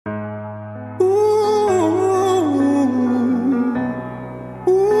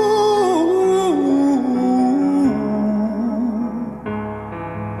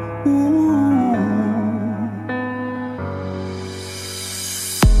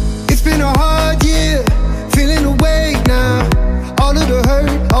It's been a hard year, feeling the weight now. All of the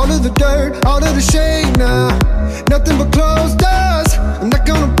hurt, all of the dirt, all of the shame now. Nothing but closed doors, I'm not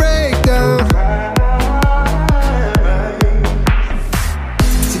gonna break down.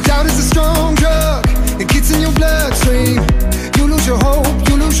 See, doubt is a strong drug, it gets in your bloodstream. You lose your hope,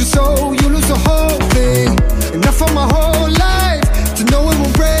 you lose your soul, you lose the whole thing. Enough for my whole life to know it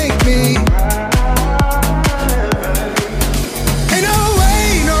won't break me. Ain't no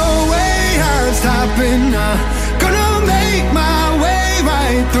way I'm stopping now. Gonna make my way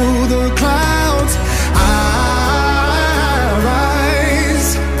right through the clouds.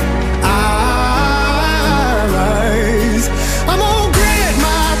 I'm gonna grit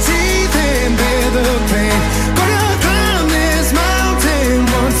my teeth and bear the pain. Gonna climb this mountain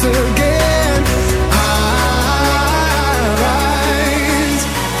once again.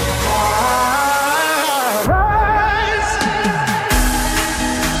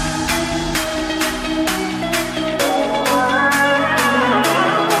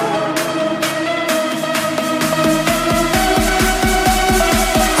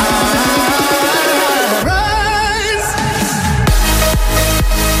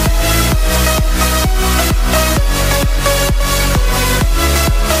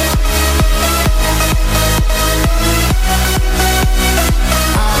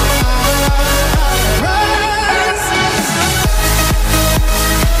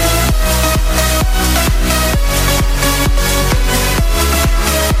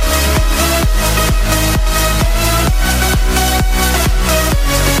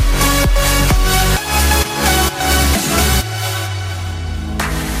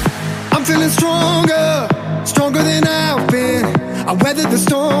 I'm feeling stronger, stronger than I've been. I weathered the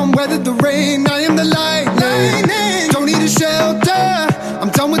storm, weathered the rain. I am the lightning. Don't need a shelter, I'm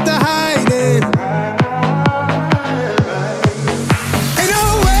done with the hiding. Ain't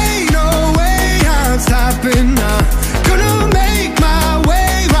no way I'm stopping now. Gonna make my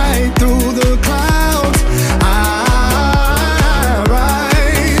way right through the clouds. I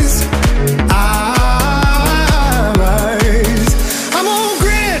rise. I'm gonna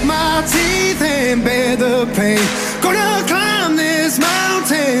grit my teeth and bear the pain. Gonna climb this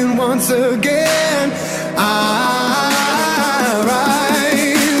mountain once again. I rise.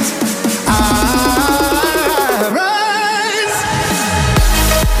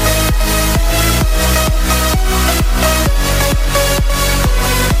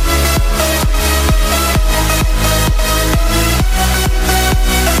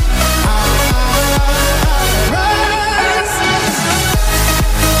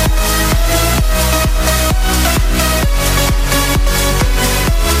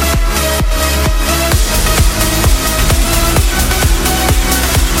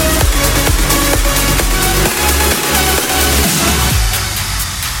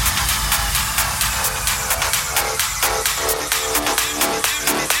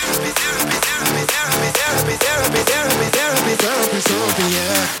 Therapy,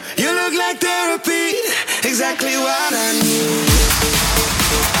 yeah. You look like therapy, exactly what I need.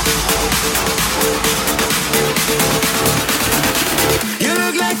 You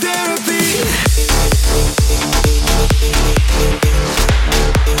look like therapy.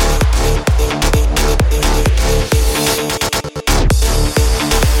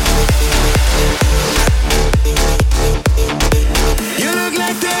 You look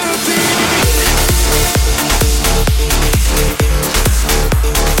like therapy.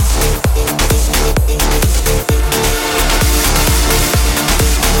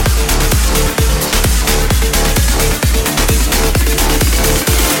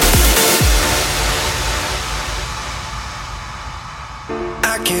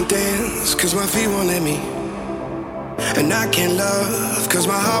 I can't dance cause my feet won't let me. And I can't love cause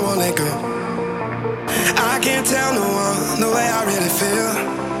my heart won't let go. I can't tell no one the way I really feel,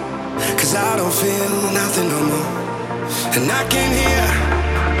 cause I don't feel nothing no more. And I came here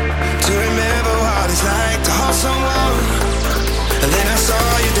to remember what it's like to hold someone. And then I saw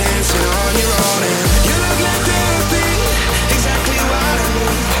you dancing on your own. And you look like therapy, exactly what I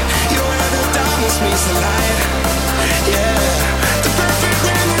need. You're where the darkness meets the light. Yeah, the perfect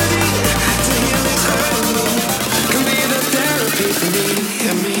remedy to heal this hurt me. Can be the therapy for me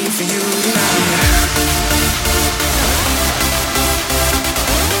and me for you tonight.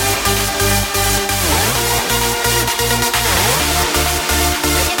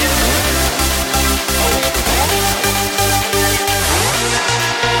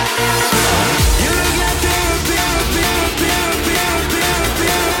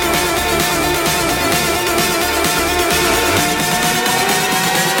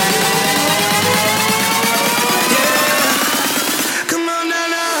 Come on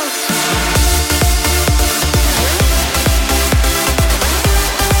now.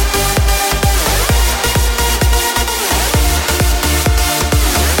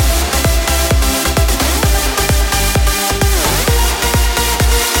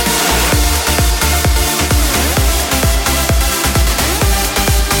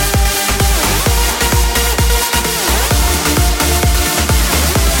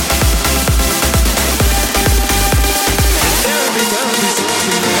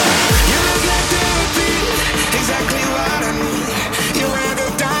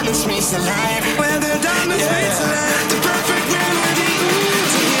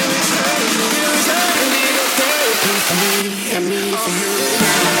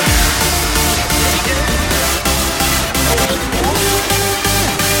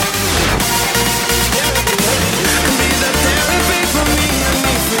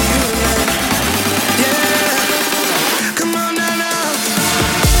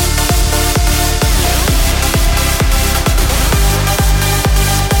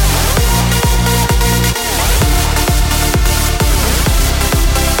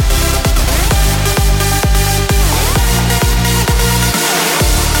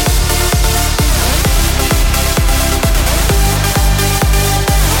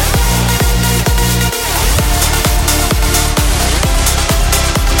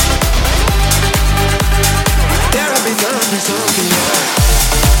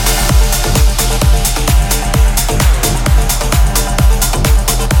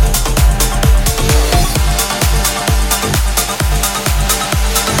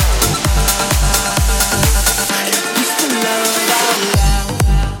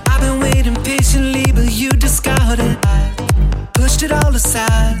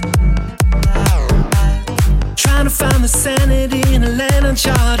 land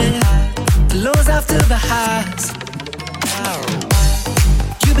uncharted, the lows after the highs.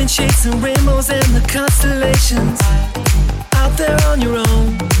 You've been chasing rainbows and the constellations, out there on your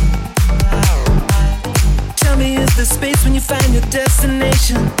own. Tell me, is there space when you find your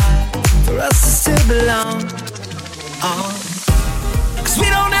destination for us to still belong? Cause we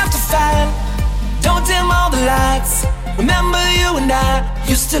don't have to fight, don't dim all the lights. Remember you and I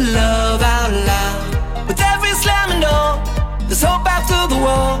used to love out loud. With every slamming door, there's hope after the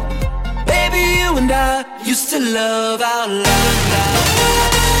war. Baby, you and I used to love out loud.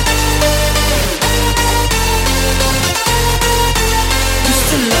 Used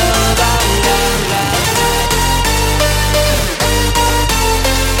to love out loud.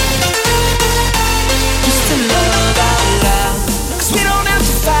 Used to love out loud. Cause we don't have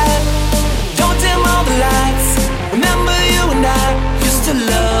to fight, don't dim all the lights. Remember you and I used to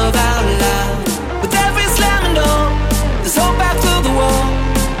love out loud. With every slamming door, there's hope after the war.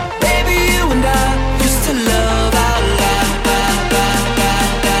 Baby, you and I used to love out loud.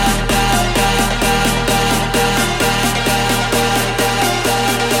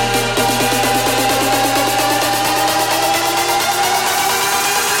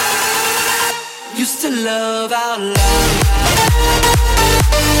 Used to love out loud.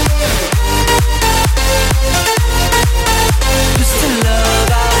 Used to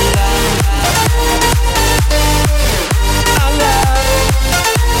love out loud. Out loud.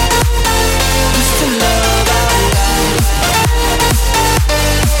 Used to love out loud.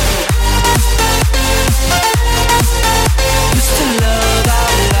 Used to love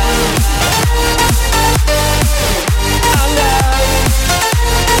out loud. Out loud.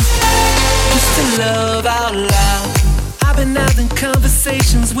 Used to love out loud. I've been having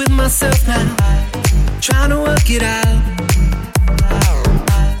conversations with myself now, trying to work it out.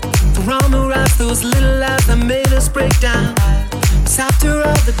 For all the rocks, those little lies that made us break down. It's after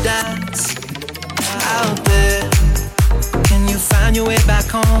all the doubts out there. Can you find your way back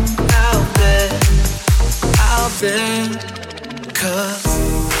home? Out there, out there. Cause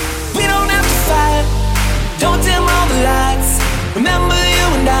we don't have to fight, don't dim all the lights. Remember you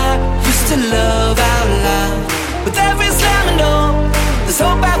and I used to love out loud. With every slamming door, there's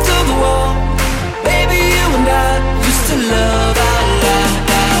hope after the war. Baby, you and I used to love out loud.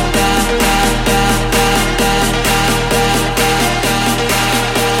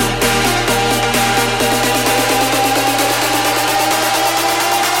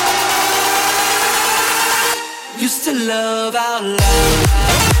 Used to love out loud.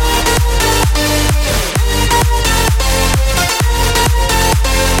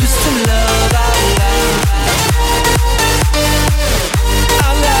 Used to love out loud.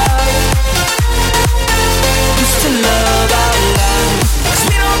 Out loud. Used to love out loud. 'Cause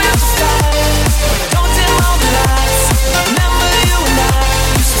we don't have to fight, don't dim all the lights. Remember you and I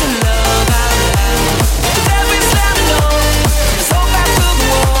used to love out loud. With every slamming door, there's hope after the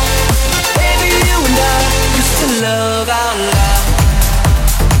war. Baby, you and I used to love out loud.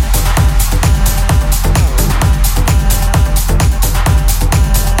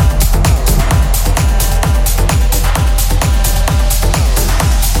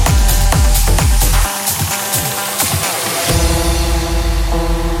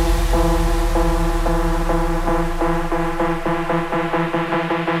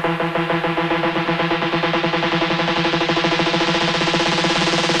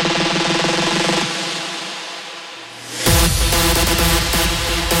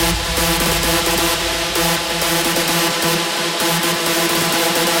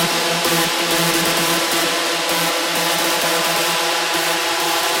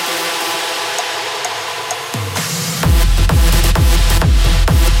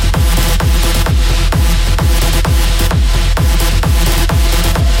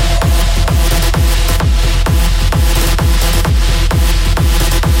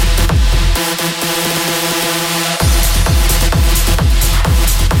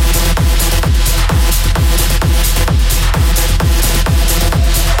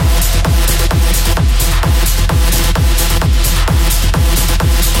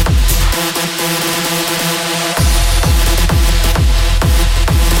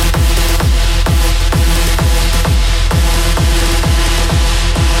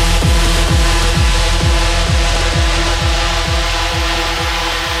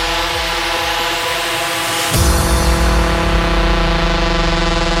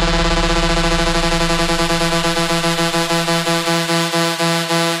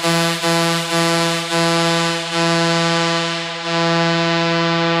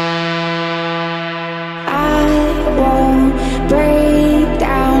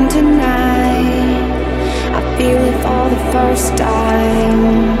 first time.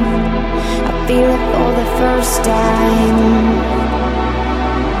 I feel it for the first time.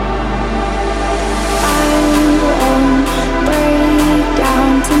 I won't break down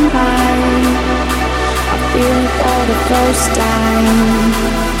tonight. I feel it for the first time.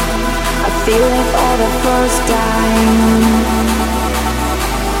 I feel it for the first time.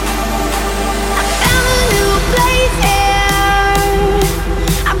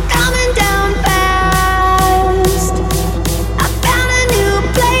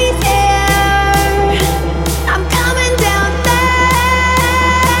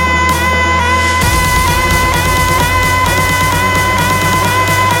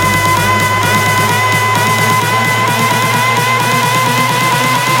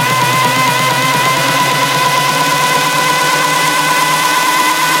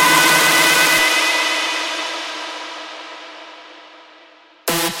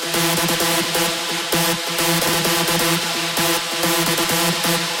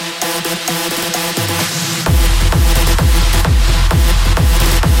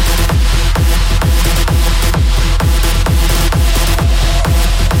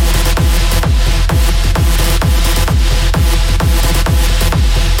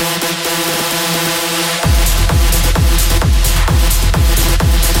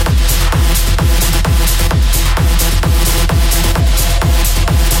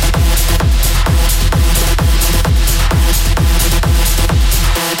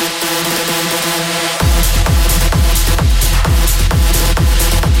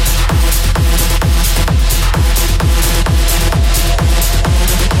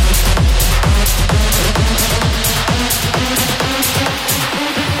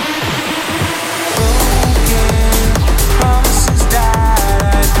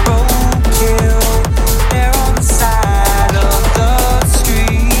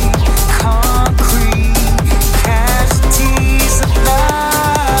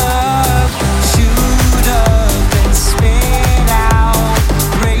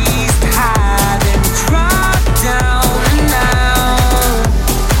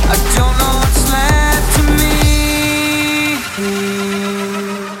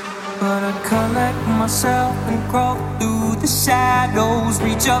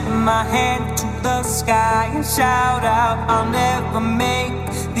 Shout out, I'll never make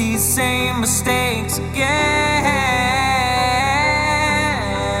these same mistakes again.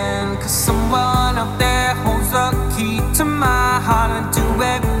 'Cause someone out there holds the key to my heart and do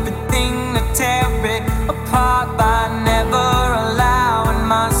everything to tear it apart by never allowing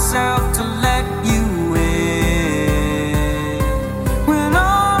myself to let you in. When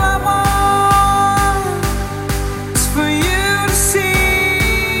all I want is for you to see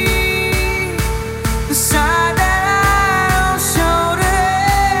the side that I don't show to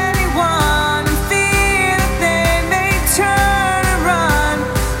anyone, and fear that they may turn and run.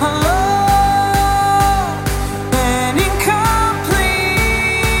 Oh,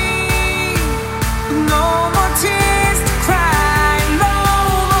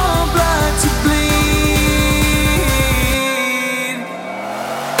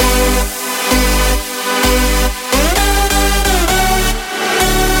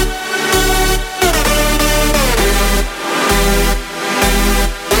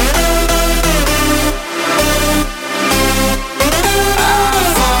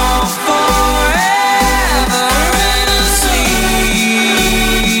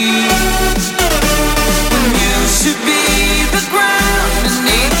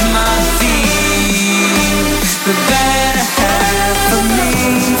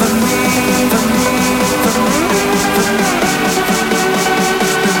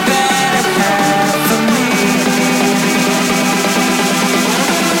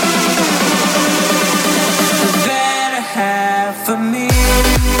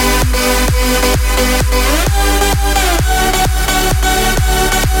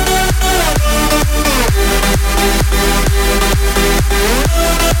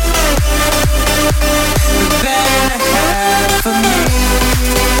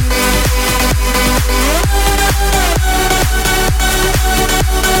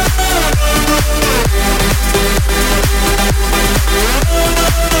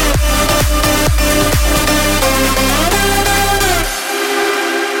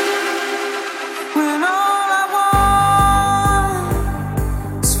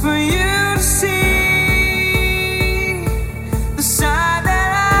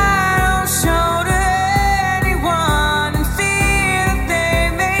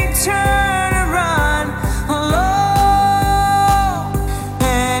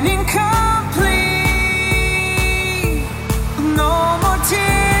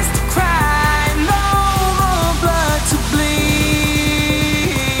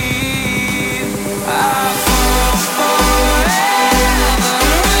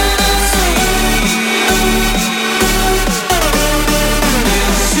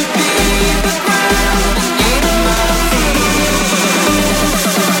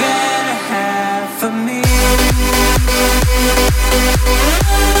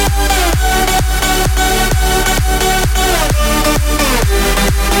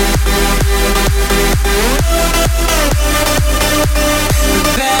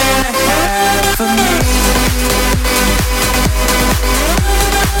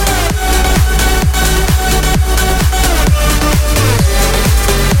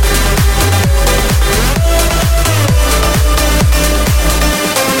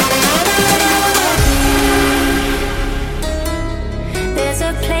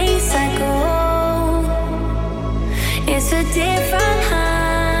 That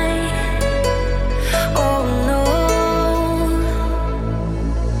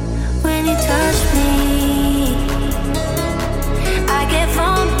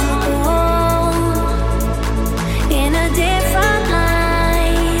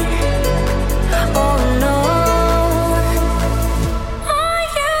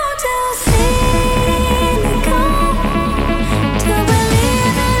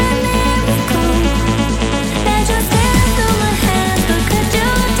just dance through my hands.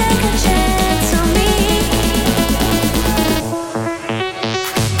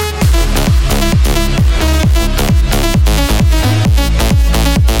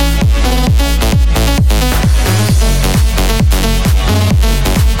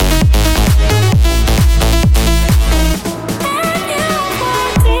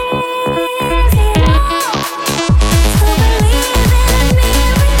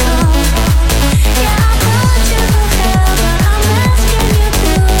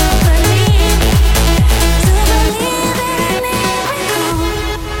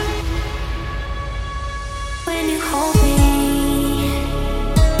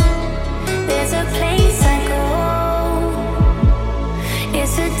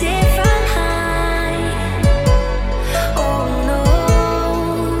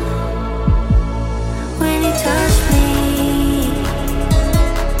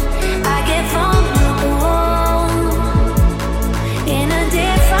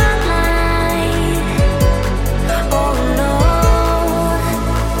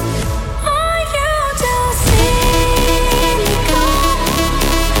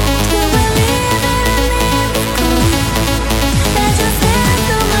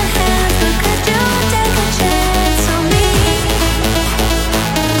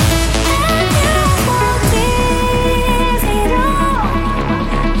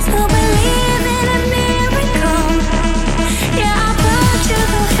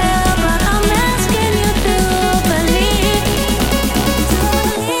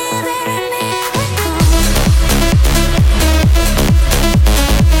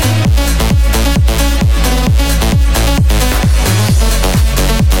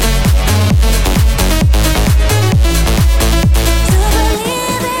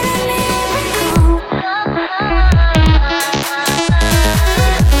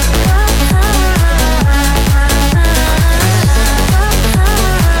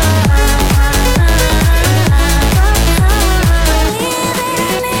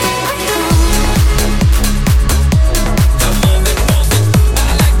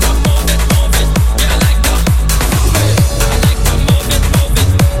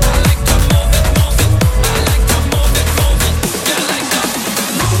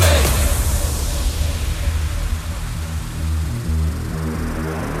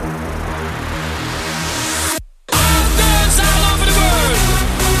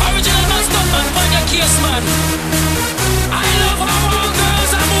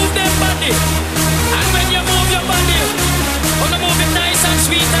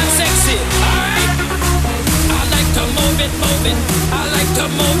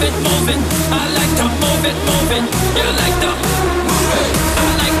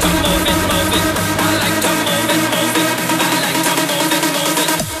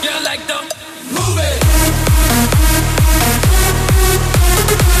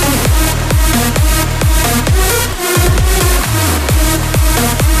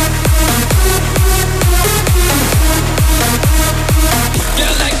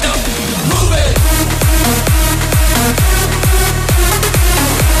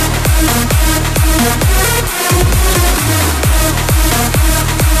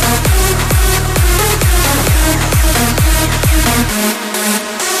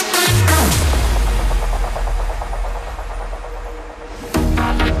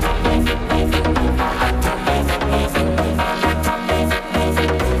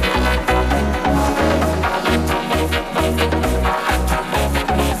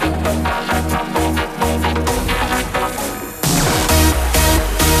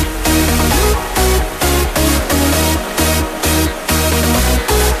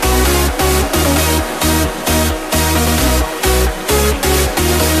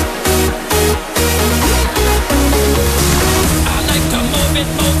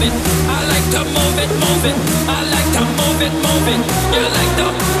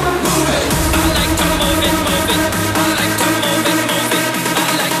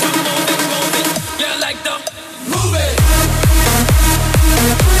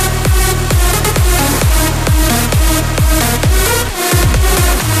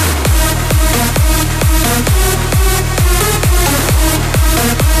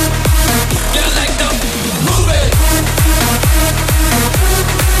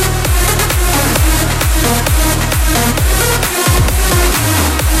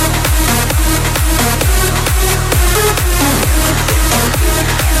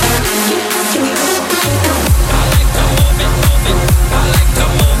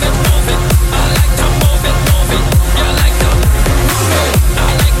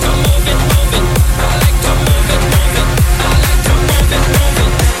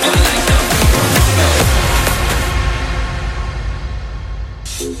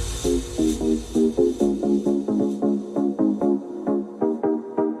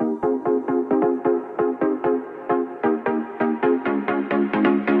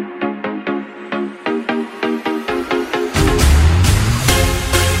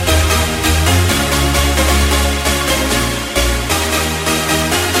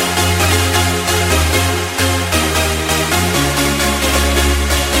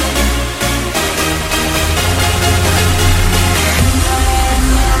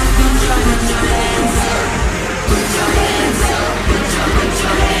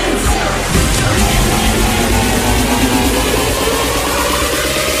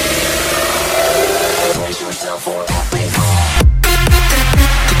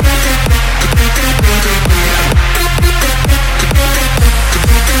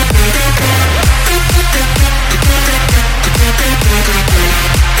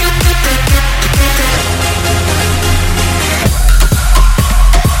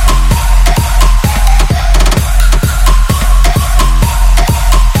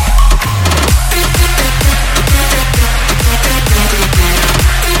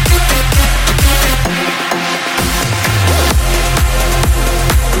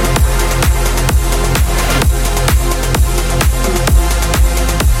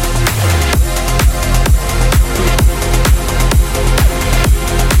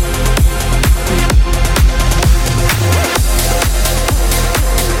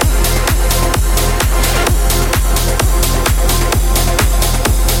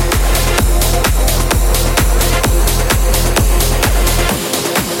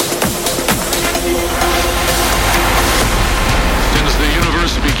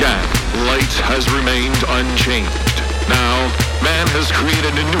 has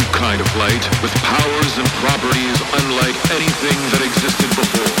created a new kind of light with powers and properties unlike anything that existed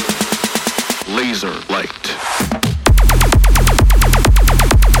before. Laser light.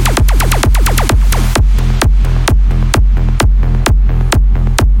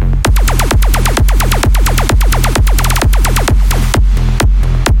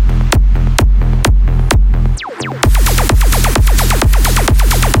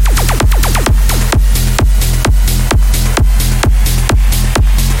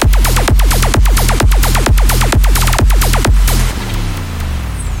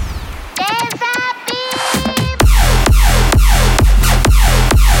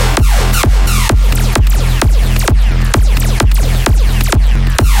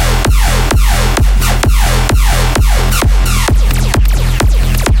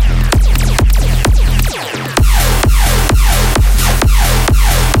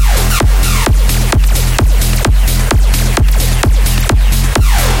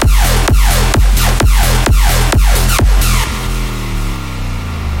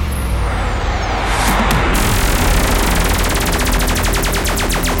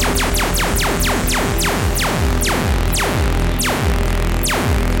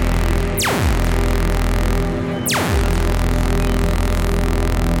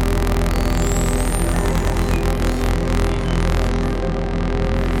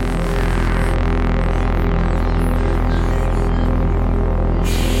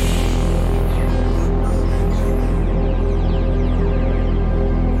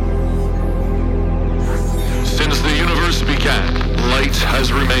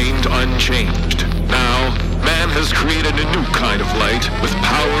 Has remained unchanged. Now, man has created a new kind of light with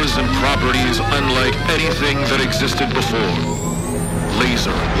powers and properties unlike anything that existed before.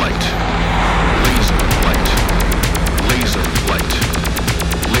 Laser light. Laser light. Laser light.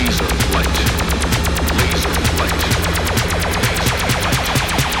 Laser light. Laser light.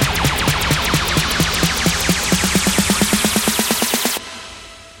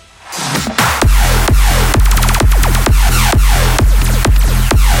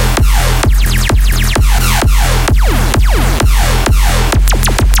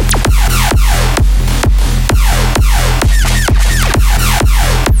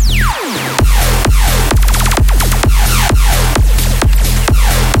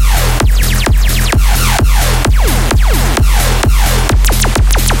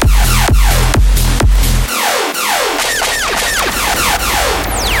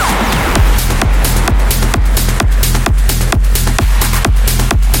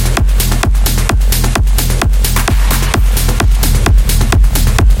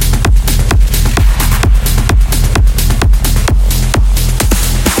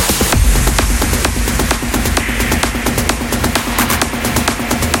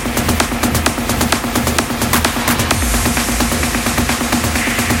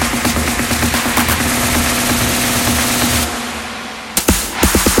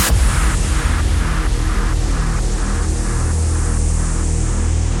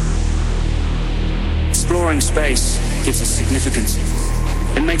 Exploring space gives us significance.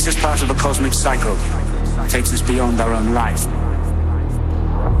 It makes us part of a cosmic cycle, takes us beyond our own life.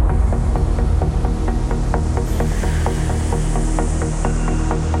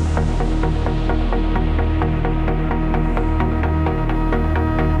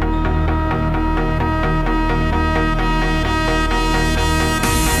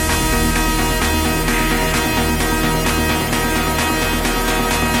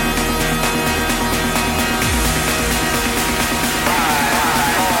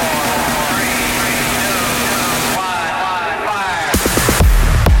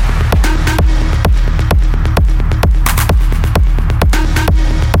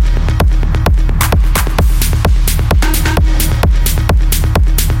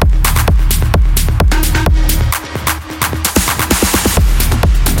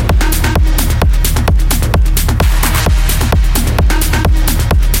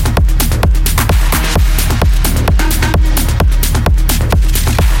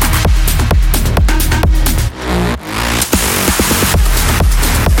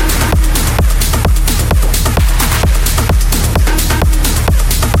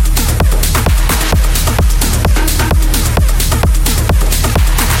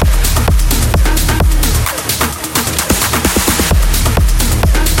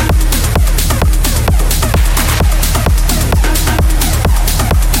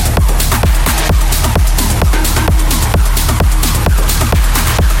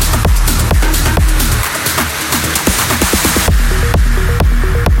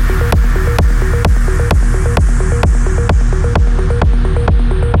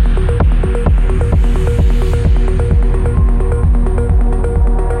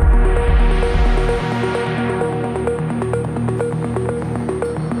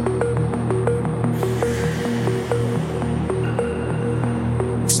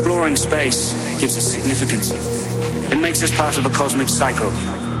 space gives us significance. It makes us part of a cosmic cycle,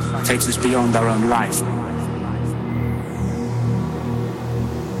 takes us beyond our own life.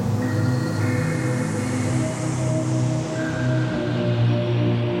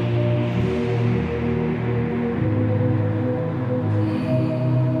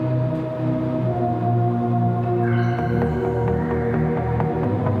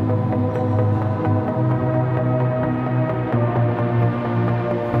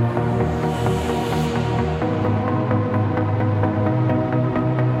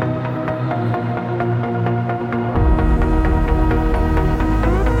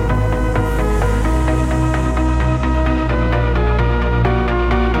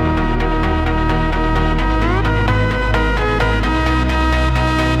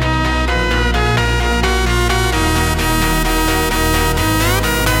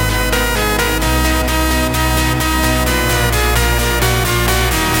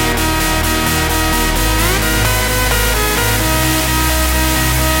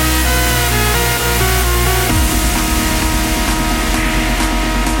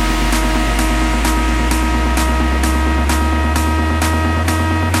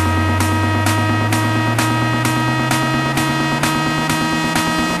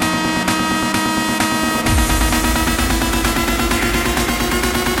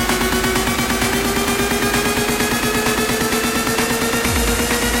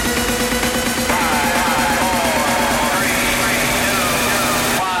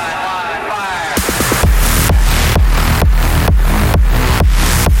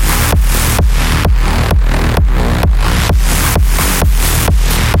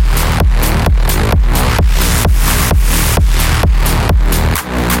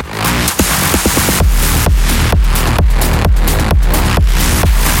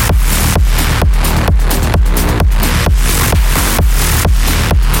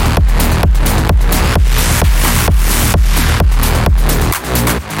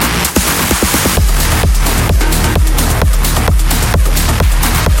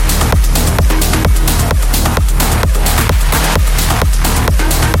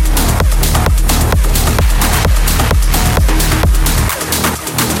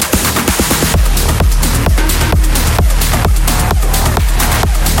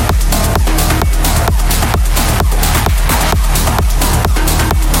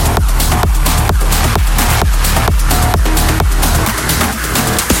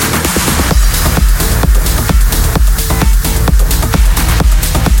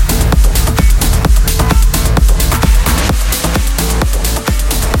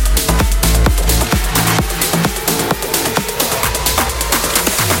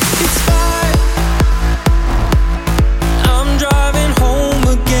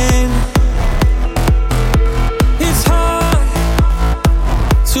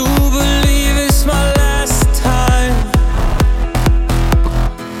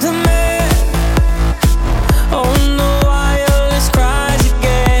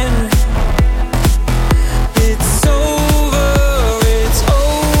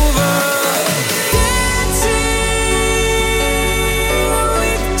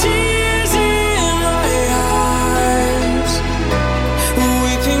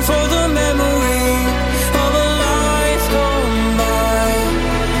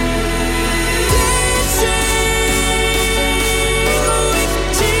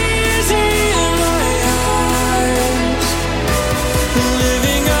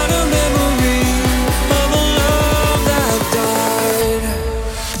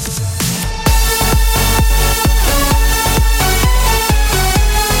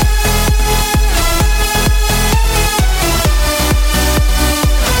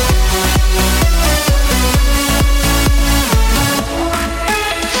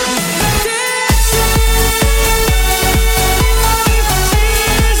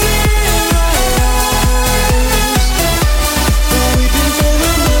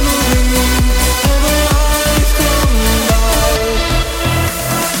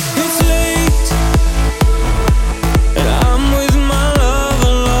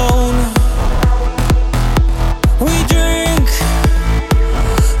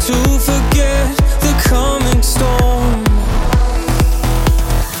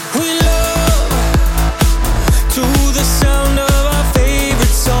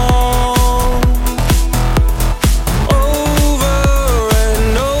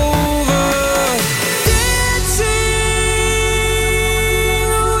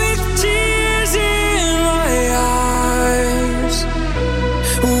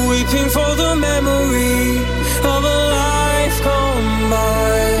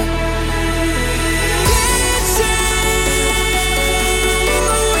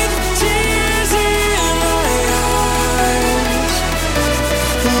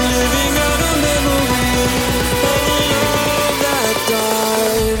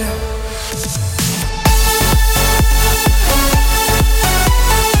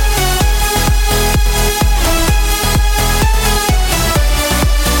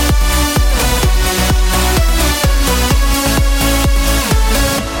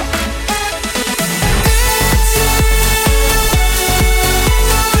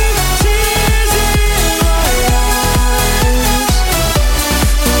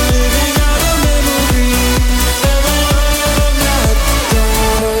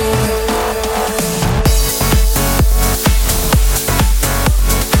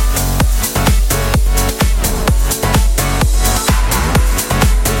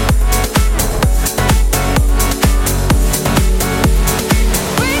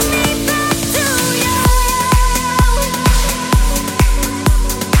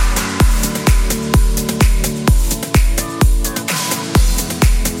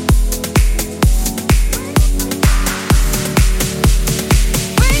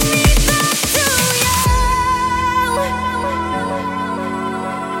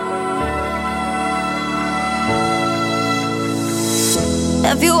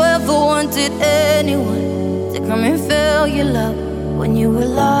 wanted anyone to come and fill your love when you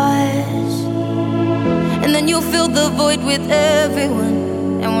were lost. And then you'll fill the void with everyone,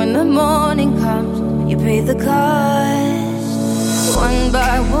 and when the morning comes, you pay the cost. One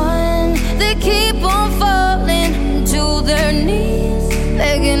by one, they keep on falling to their knees,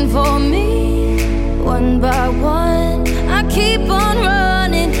 begging for me. One by one, I keep on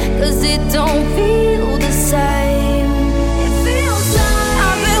running, 'cause it don't feel the same. It feels like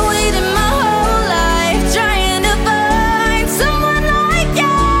I've been waiting my whole life, trying to find someone like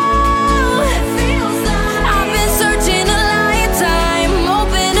you. It feels like I've been searching a lifetime,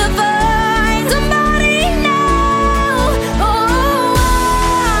 hoping to find somebody new. Oh,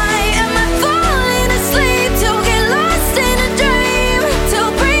 why am I falling asleep to get lost in a dream, to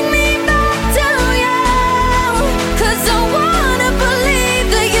bring me back to you? 'Cause I wanna believe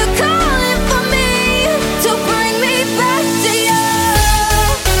that you're calling for me to bring me back to you.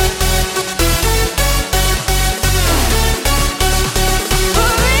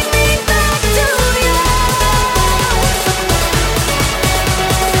 Bring me back to you.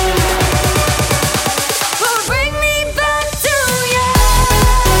 Bring me back to you.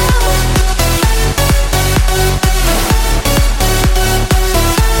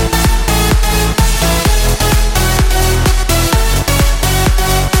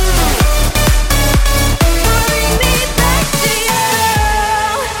 Bring me back to you.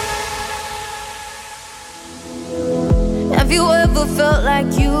 Have you ever felt like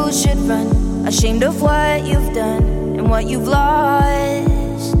you should run, ashamed of what you've done and what you've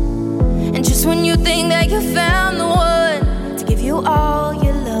lost? And just when you think that you found the one to give you all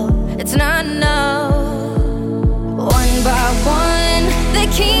your love, it's not enough. One by one, they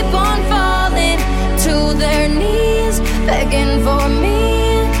keep on falling to their knees, begging for me.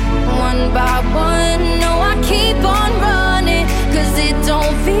 One by one, no, I keep on running, 'cause it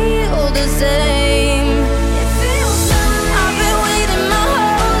don't feel the same. It feels like I've been waiting my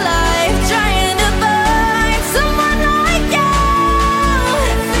whole life, trying to find someone like you.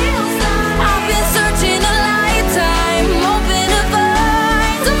 It feels like I've been searching a lifetime, hoping to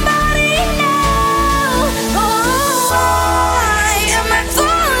find somebody new. Oh, why am I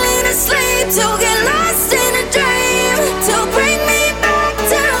falling asleep to get lost in a dream, to bring me back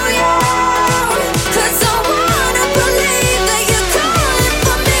to you? 'Cause I wanna believe that you're calling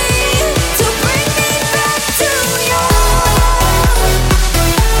for me to bring me back to you.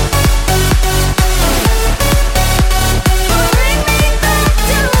 Bring me back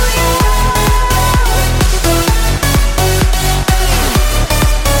to you. Bring me back to you.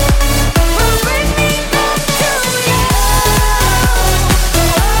 Bring me back to you.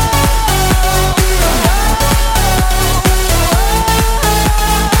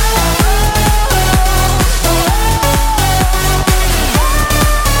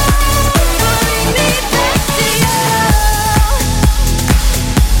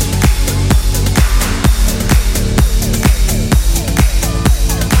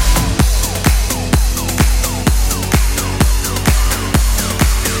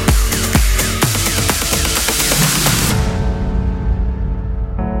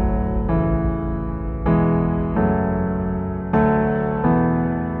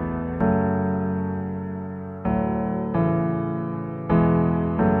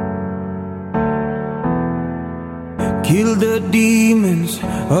 Kill the demons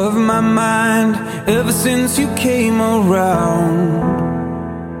of my mind ever since you came around.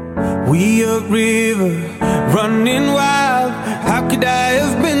 We a river running wild. How could I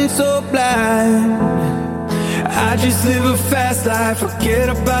have been so blind? I just live a fast life, forget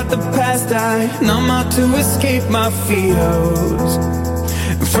about the past. I numb out to escape my fears.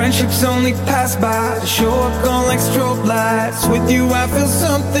 Friendships only pass by, show up gone like strobe lights. With you I feel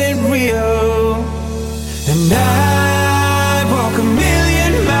something real. And I'd walk a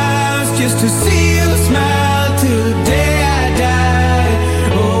million miles just to see you smile till the day I die.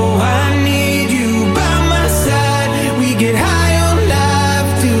 Oh, I need you by my side. We get high on life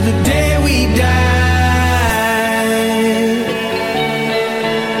till the day we die.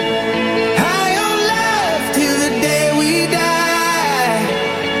 High on life till the day we die.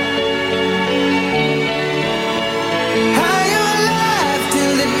 High on life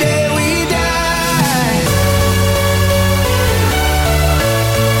till the day we die.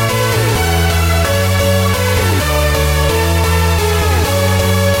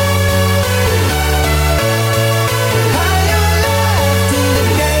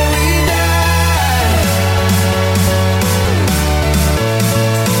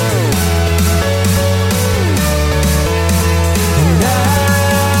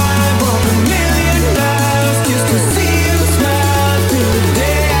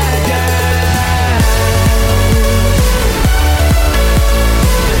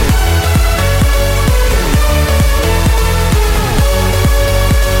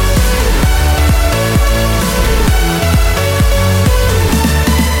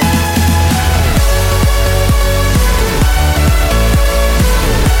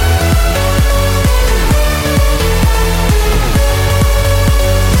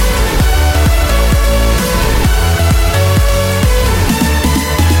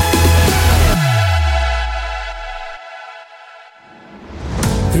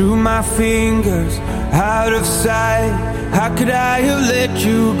 through my fingers, out of sight. How could I have let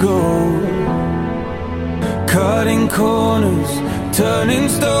you go? Cutting corners, turning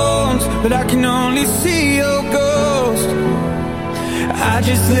stones, but I can only see your ghost. I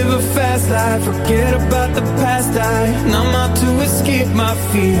just live a fast life, forget about the past. I numb out to escape my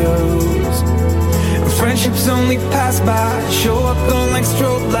fears. Friendships only pass by, show up on like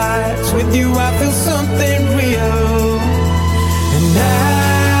strobe lights. With you I feel something real. And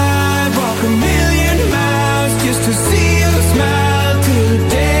I'd walk a million miles just to see you smile till the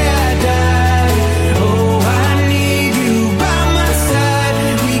day I die. Oh, I need you by my side.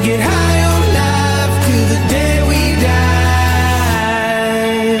 We get high on life till the day we die.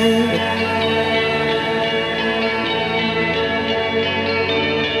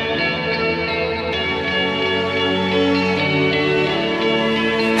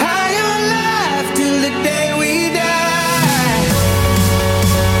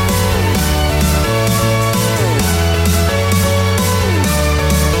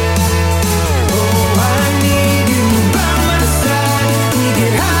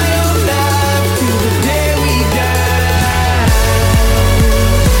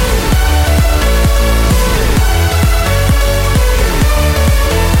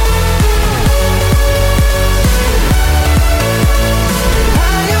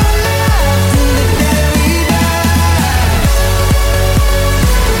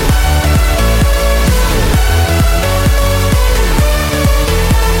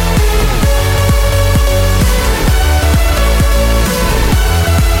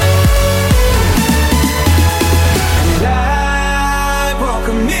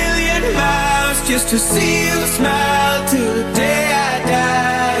 To see you smile till the day